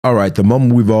All right, the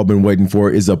moment we've all been waiting for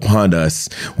is upon us.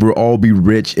 We'll all be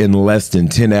rich in less than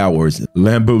 10 hours.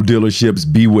 Lambo dealerships,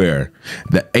 beware.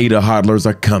 The ADA hodlers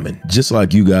are coming. Just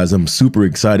like you guys, I'm super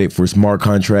excited for smart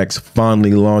contracts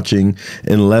finally launching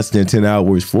in less than 10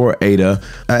 hours for ADA.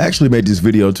 I actually made this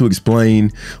video to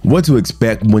explain what to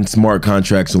expect when smart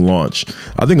contracts launch.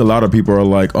 I think a lot of people are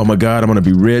like, oh my God, I'm gonna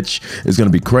be rich. It's gonna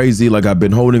be crazy. Like I've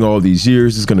been holding all these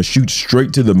years. It's gonna shoot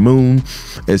straight to the moon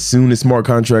as soon as smart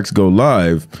contracts go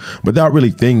live, without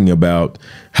really thinking about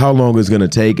how long it's going to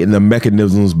take and the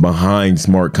mechanisms behind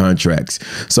smart contracts.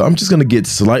 So I'm just going to get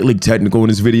slightly technical in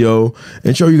this video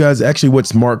and show you guys actually what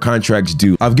smart contracts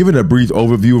do. I've given a brief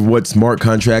overview of what smart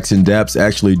contracts and dApps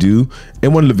actually do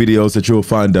in one of the videos that you'll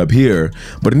find up here.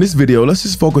 But in this video, let's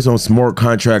just focus on smart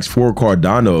contracts for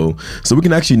Cardano so we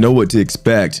can actually know what to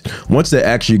expect once they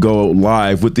actually go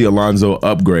live with the Alonzo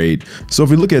upgrade. So if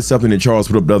we look at something that Charles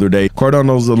put up the other day,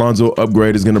 Cardano's Alonzo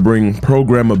upgrade is going to bring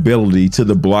programmability to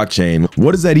the blockchain.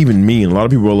 What does that even mean? A lot of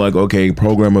people are like, okay,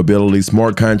 programmability,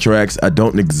 smart contracts. I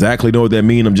don't exactly know what that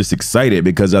means. I'm just excited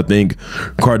because I think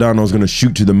Cardano is going to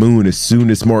shoot to the moon as soon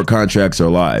as smart contracts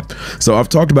are live. So I've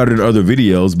talked about it in other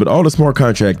videos, but all the smart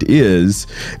contract is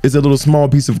a little small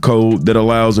piece of code that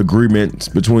allows agreements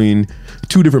between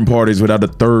two different parties without a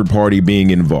third party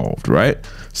being involved, right?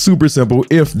 Super simple,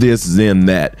 if this then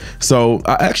that. So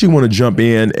I actually want to jump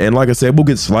in, and like I said, we'll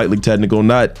get slightly technical,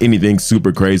 not anything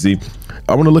super crazy.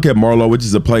 I want to look at Marlowe, which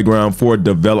is a playground for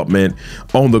development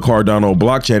on the Cardano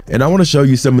blockchain. And I want to show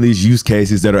you some of these use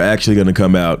cases that are actually going to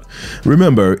come out.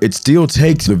 Remember, it still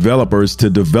takes developers to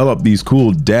develop these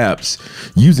cool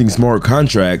dApps using smart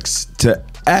contracts to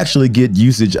actually get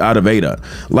usage out of ADA.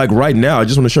 Like right now, I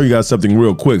just want to show you guys something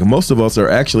real quick. Most of us are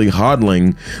actually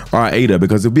hodling our ADA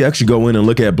because if we actually go in and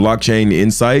look at blockchain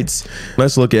insights,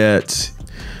 let's look at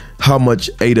how much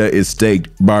ADA is staked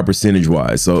by percentage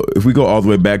wise. So if we go all the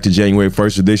way back to January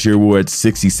 1st of this year, we're at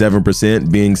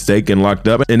 67% being staked and locked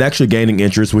up and actually gaining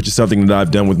interest, which is something that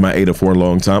I've done with my ADA for a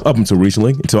long time, up until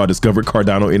recently, until I discovered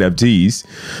Cardano NFTs.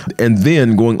 And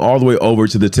then going all the way over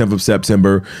to the 10th of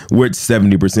September, we're at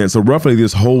 70%. So roughly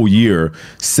this whole year,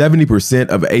 70%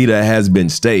 of ADA has been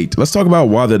staked. Let's talk about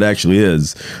why that actually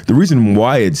is. The reason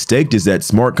why it's staked is that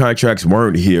smart contracts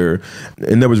weren't here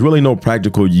and there was really no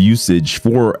practical usage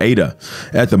for ADA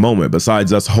at the moment,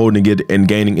 besides us holding it and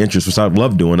gaining interest, which I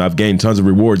love doing. I've gained tons of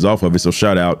rewards off of it, so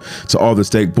shout out to all the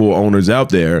stake pool owners out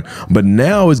there. But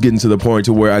now it's getting to the point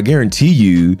to where I guarantee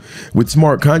you with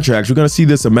smart contracts, we're going to see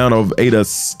this amount of ADA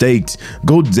staked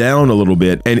go down a little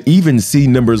bit, and even see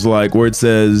numbers like where it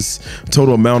says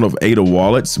total amount of ADA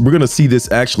wallets. We're going to see this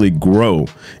actually grow.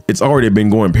 It's already been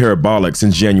going parabolic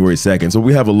since January 2nd. So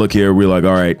we have a look here. We're like,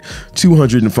 all right,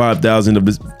 205,000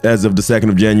 as of the 2nd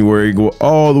of January, go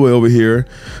all the way over here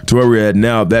to where we're at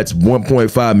now. That's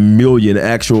 1.5 million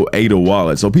actual ADA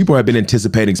wallets. So people have been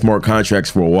anticipating smart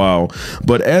contracts for a while,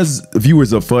 but as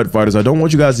viewers of FUD Fighters, I don't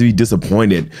want you guys to be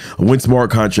disappointed when smart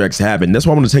contracts happen. That's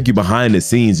why I want to take you behind the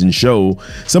scenes and show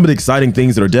some of the exciting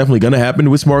things that are definitely going to happen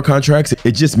with smart contracts.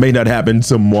 It just may not happen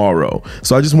tomorrow.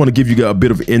 So I just want to give you a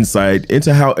bit of insight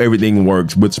into how everything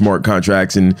works with smart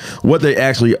contracts and what they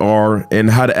actually are and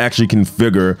how to actually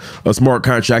configure a smart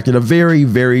contract in a very,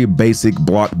 very basic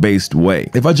block-based way.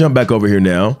 If I jump back over here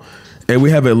now, and we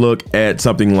have a look at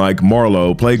something like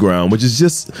Marlowe Playground, which is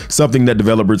just something that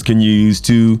developers can use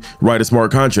to write a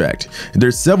smart contract.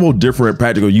 There's several different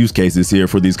practical use cases here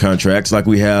for these contracts. Like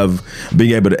we have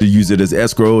being able to use it as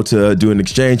escrow to do an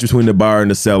exchange between the buyer and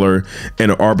the seller,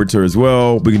 and an arbiter as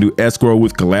well. We can do escrow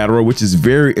with collateral, which is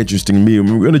very interesting to me.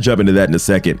 We're going to jump into that in a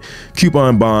second.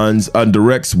 Coupon bonds,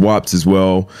 direct swaps as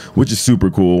well, which is super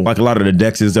cool. Like a lot of the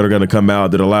dexes that are going to come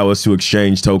out that allow us to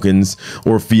exchange tokens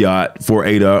or fiat for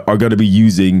ADA are going to be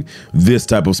using this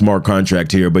type of smart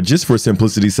contract here. But just for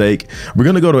simplicity's sake, we're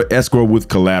going to go to escrow with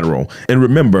collateral. And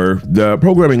remember, the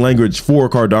programming language for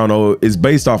Cardano is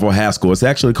based off of Haskell. It's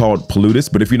actually called Plutus,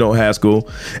 but if you know Haskell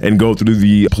and go through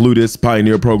the Plutus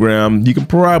Pioneer program, you can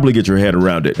probably get your head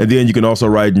around it. And then you can also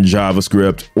write in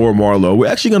JavaScript or Marlowe. We're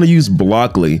actually going to use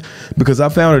Blockly because I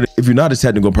found that if you're not a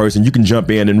technical person, you can jump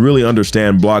in and really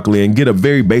understand Blockly and get a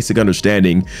very basic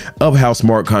understanding of how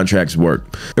smart contracts work.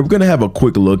 And we're going to have a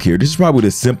quick look here. This is probably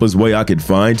the simplest way I could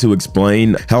find to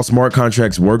explain how smart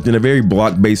contracts work in a very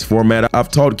block-based format. I've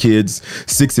taught kids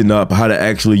 6 and up how to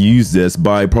actually use this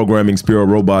by programming Spiro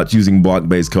robots using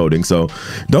block-based coding. So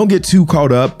don't get too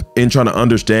caught up in trying to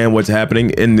understand what's happening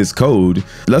in this code.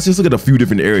 Let's just look at a few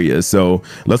different areas. So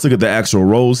let's look at the actual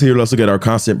roles here. Let's look at our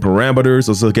constant parameters.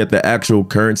 Let's look at the actual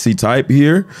currency currency type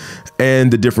here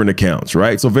and the different accounts,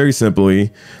 right? So very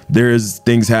simply, there's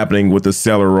things happening with the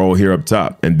seller role here up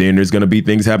top, and then there's going to be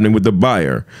things happening with the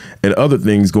buyer and other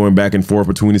things going back and forth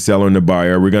between the seller and the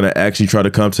buyer. We're going to actually try to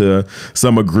come to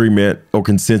some agreement or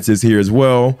consensus here as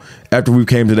well. After we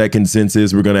came to that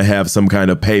consensus, we're going to have some kind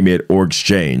of payment or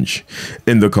exchange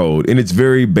in the code in its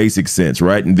very basic sense,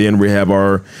 right? And then we have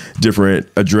our different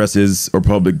addresses or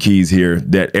public keys here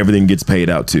that everything gets paid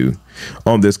out to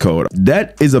on this code.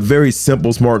 That is a very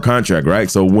simple smart contract, right?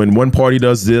 So when one party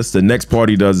does this, the next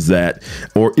party does that,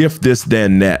 or if this,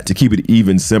 then that, to keep it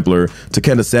even simpler, to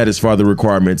kind of satisfy the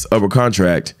requirements of a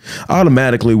contract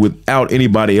automatically without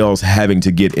anybody else having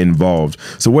to get involved.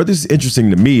 So what this is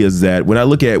interesting to me is that when I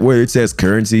look at where it says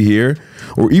currency here,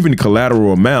 or even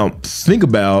collateral amount, think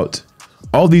about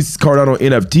all these Cardano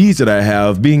NFTs that I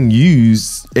have being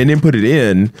used and inputted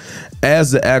in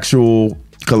as the actual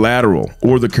collateral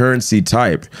or the currency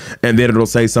type. And then it'll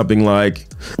say something like,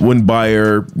 when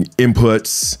buyer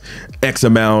inputs X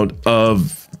amount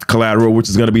of collateral, which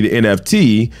is going to be the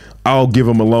NFT, I'll give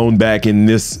them a loan back in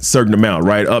this certain amount,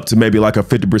 right? Up to maybe like a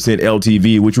 50%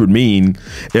 LTV, which would mean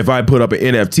if I put up an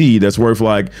NFT that's worth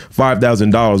like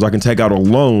 $5,000, I can take out a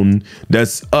loan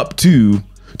that's up to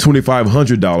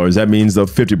 $2,500. That means a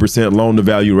 50% loan to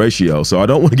value ratio. So I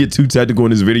don't want to get too technical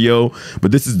in this video,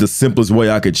 but this is the simplest way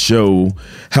I could show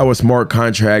how a smart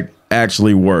contract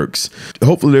actually works.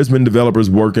 Hopefully there's been developers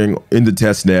working in the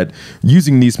testnet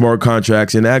using these smart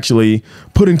contracts and actually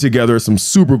putting together some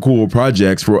super cool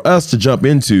projects for us to jump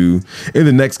into in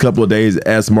the next couple of days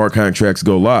as smart contracts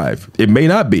go live. It may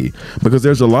not be, because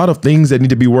there's a lot of things that need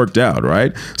to be worked out,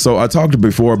 right? So I talked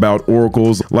before about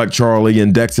oracles like Charlie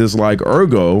and dexes like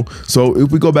Ergo. So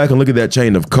if we go back and look at that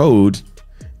chain of code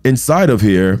inside of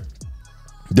here,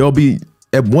 there'll be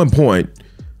at one point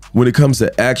when it comes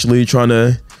to actually trying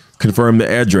to confirm the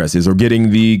addresses or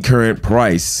getting the current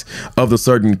price of the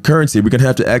certain currency, we're gonna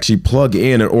have to actually plug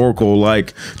in an oracle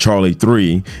like Charlie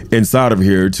 3 inside of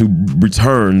here to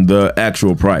return the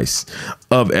actual price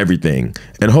of everything.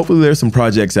 And hopefully there's some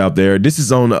projects out there. This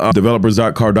is on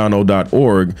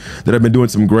developers.cardano.org that have been doing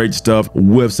some great stuff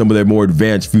with some of their more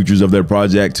advanced features of their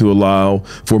project to allow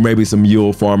for maybe some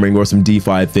yield farming or some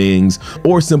DeFi things,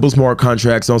 or simple smart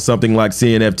contracts on something like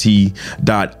CNFT.io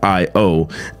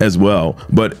as well.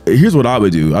 But here's what I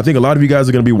would do. I think a lot of you guys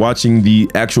are going to be watching the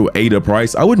actual ADA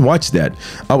price. I wouldn't watch that.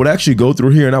 I would actually go through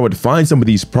here and I would find some of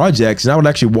these projects and I would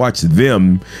actually watch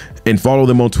them and follow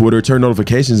them on Twitter, turn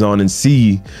notifications on, and see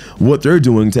what they're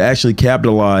doing to actually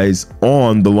capitalize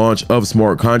on the launch of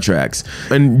smart contracts.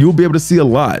 And you'll be able to see a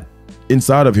lot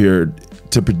inside of here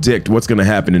to predict what's going to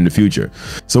happen in the future.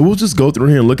 So we'll just go through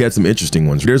here and look at some interesting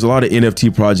ones. There's a lot of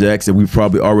NFT projects that we've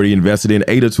probably already invested in.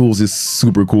 ADA Tools is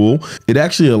super cool. It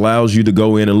actually allows you to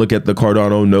go in and look at the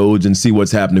Cardano nodes and see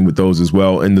what's happening with those as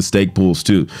well, and the stake pools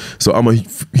too. So I'm a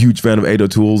huge fan of ADA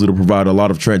Tools. It'll provide a lot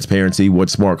of transparency what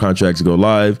smart contracts go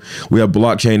live. We have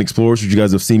blockchain explorers, which you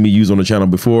guys have seen me use on the channel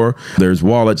before. There's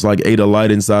wallets like ADA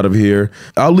Lite inside of here.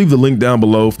 I'll leave the link down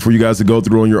below for you guys to go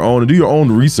through on your own and do your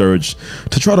own research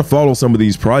to try to follow some of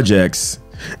these projects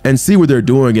and see what they're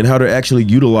doing and how they're actually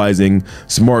utilizing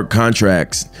smart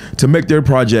contracts to make their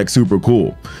project super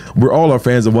cool. We're all are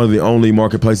fans of one of the only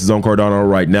marketplaces on Cardano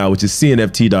right now, which is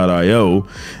CNFT.io.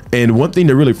 And one thing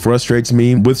that really frustrates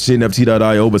me with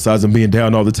CNFT.io, besides them being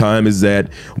down all the time, is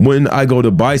that when I go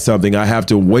to buy something, I have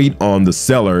to wait on the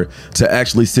seller to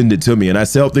actually send it to me. And I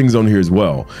sell things on here as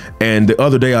well. And the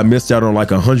other day I missed out on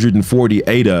like 140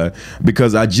 ADA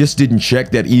because I just didn't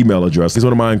check that email address. It's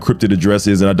one of my encrypted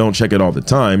addresses and I don't check it all the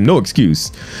time. No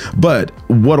excuse. But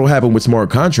what'll happen with smart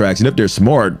contracts, and if they're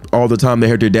smart, all the time they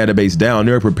have their database down,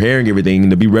 they're preparing everything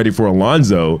to be ready for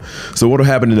Alonzo. So what'll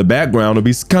happen in the background will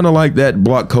be kind of like that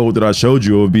block code that I showed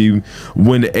you. Will be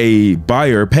when a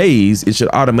buyer pays, it should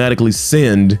automatically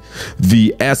send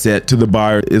the asset to the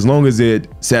buyer as long as it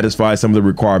satisfies some of the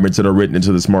requirements that are written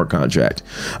into the smart contract.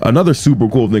 Another super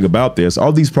cool thing about this,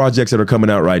 all these projects that are coming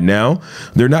out right now,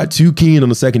 they're not too keen on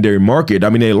the secondary market. I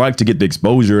mean, they like to get the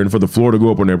exposure and for the floor to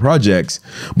go up on their projects,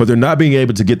 but they're not being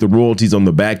able to get the royalties on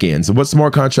the back end. So what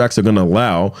smart contracts are going to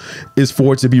allow is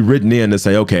for it to be written in to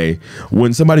say, okay,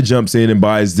 when somebody jumps in and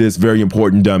buys this very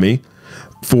important dummy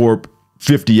for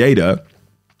 50 ADA,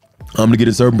 I'm gonna get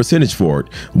a certain percentage for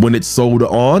it. When it's sold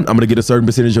on, I'm gonna get a certain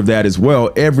percentage of that as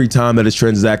well every time that it's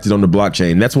transacted on the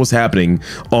blockchain. That's what's happening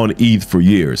on ETH for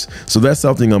years. So that's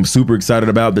something I'm super excited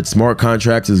about that smart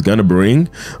contracts is gonna bring.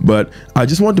 But I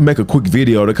just wanted to make a quick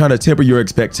video to kind of temper your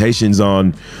expectations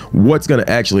on what's gonna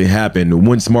actually happen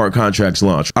when smart contracts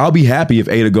launch. I'll be happy if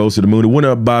ADA goes to the moon. It went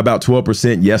up by about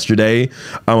 12% yesterday.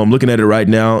 I'm looking at it right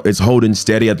now. It's holding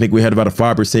steady. I think we had about a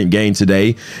 5% gain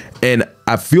today. And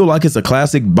I feel like it's a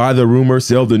classic buy the rumor,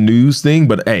 sell the news thing,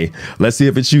 but hey, let's see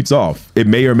if it shoots off. It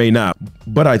may or may not.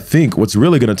 But I think what's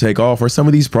really going to take off are some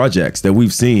of these projects that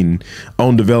we've seen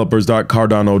on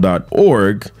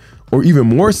developers.cardano.org, or even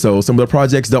more so, some of the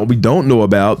projects that we don't know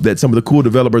about, that some of the cool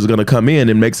developers are going to come in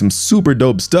and make some super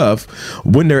dope stuff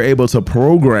when they're able to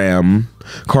program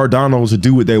Cardano to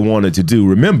do what they wanted to do.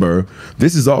 Remember,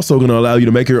 this is also going to allow you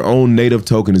to make your own native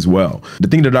token as well. The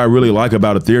thing that I really like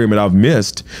about Ethereum and I've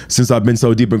missed since I've been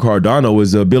so deep in Cardano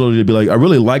is the ability to be like, I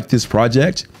really like this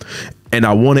project and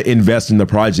I want to invest in the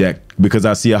project because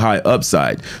I see a high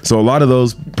upside. So a lot of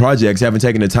those projects haven't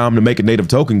taken the time to make a native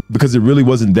token because it really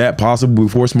wasn't that possible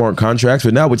before smart contracts.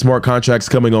 But now with smart contracts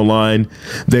coming online,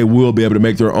 they will be able to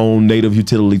make their own native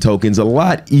utility tokens a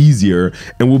lot easier,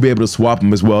 and we'll be able to swap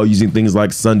them as well using things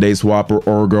like Sunday Swap or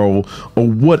Orgo or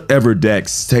whatever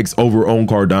DEX takes over on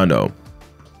Cardano.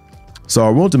 So I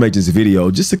want to make this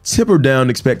video just to temper down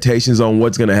expectations on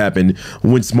what's going to happen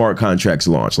when smart contracts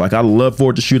launch. Like, I'd love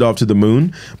for it to shoot off to the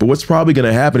moon, but what's probably going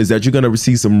to happen is that you're going to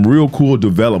see some real cool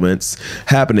developments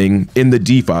happening in the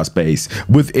DeFi space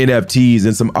with NFTs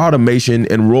and some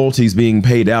automation and royalties being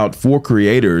paid out for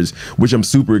creators, which I'm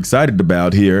super excited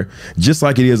about here, just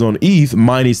like it is on ETH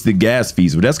minus the gas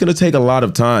fees. But that's going to take a lot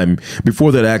of time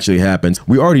before that actually happens.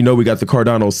 We already know we got the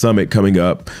Cardano Summit coming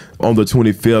up on the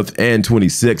 25th and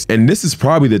 26th. And this is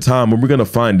probably the time when we're going to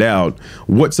find out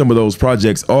what some of those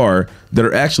projects are that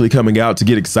are actually coming out to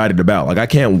get excited about. Like, I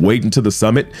can't wait until the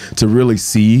summit to really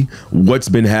see what's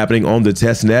been happening on the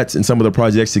test nets and some of the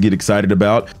projects to get excited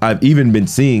about. I've even been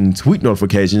seeing tweet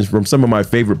notifications from some of my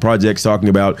favorite projects talking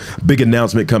about big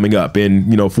announcement coming up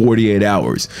in, 48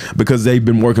 hours, because they've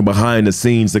been working behind the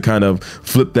scenes to kind of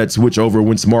flip that switch over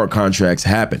when smart contracts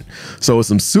happen. So it's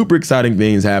some super exciting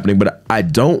things happening, but I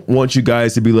don't want you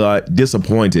guys to be like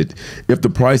disappointed if the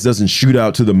price doesn't shoot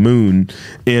out to the moon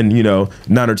in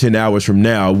 9 or 10 hours from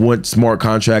now once smart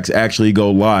contracts actually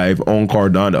go live on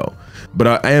Cardano.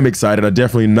 But I am excited. I'm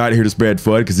definitely not here to spread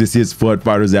FUD because this is FUD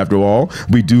Fighters after all.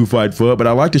 We do fight FUD, but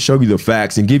I like to show you the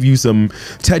facts and give you some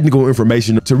technical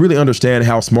information to really understand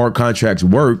how smart contracts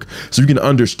work so you can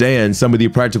understand some of the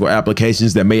practical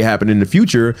applications that may happen in the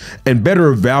future and better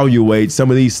evaluate some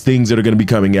of these things that are going to be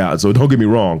coming out. So don't get me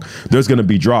wrong. There's going to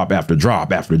be drop after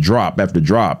drop after drop after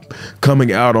drop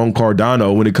coming out on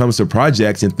Cardano when it comes to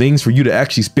projects and things for you to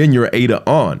actually spend your ADA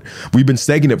on. We've been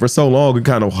staking it for so long and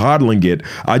kind of hodling it.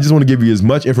 I just want to give you as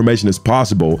much information as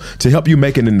possible to help you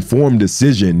make an informed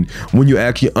decision when you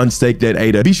actually unstake that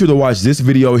ADA. Be sure to watch this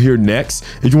video here next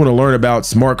if you want to learn about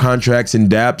smart contracts and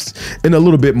dApps and a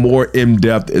little bit more in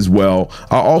depth as well.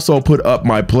 I'll also put up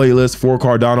my playlist for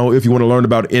Cardano if you want to learn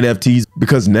about NFTs,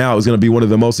 because now is going to be one of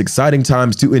the most exciting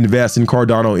times to invest in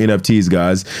Cardano NFTs,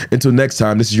 guys. Until next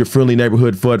time, this is your friendly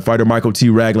neighborhood FUD fighter, Michael T.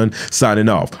 Ragland, signing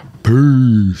off.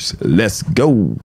 Peace. Let's go.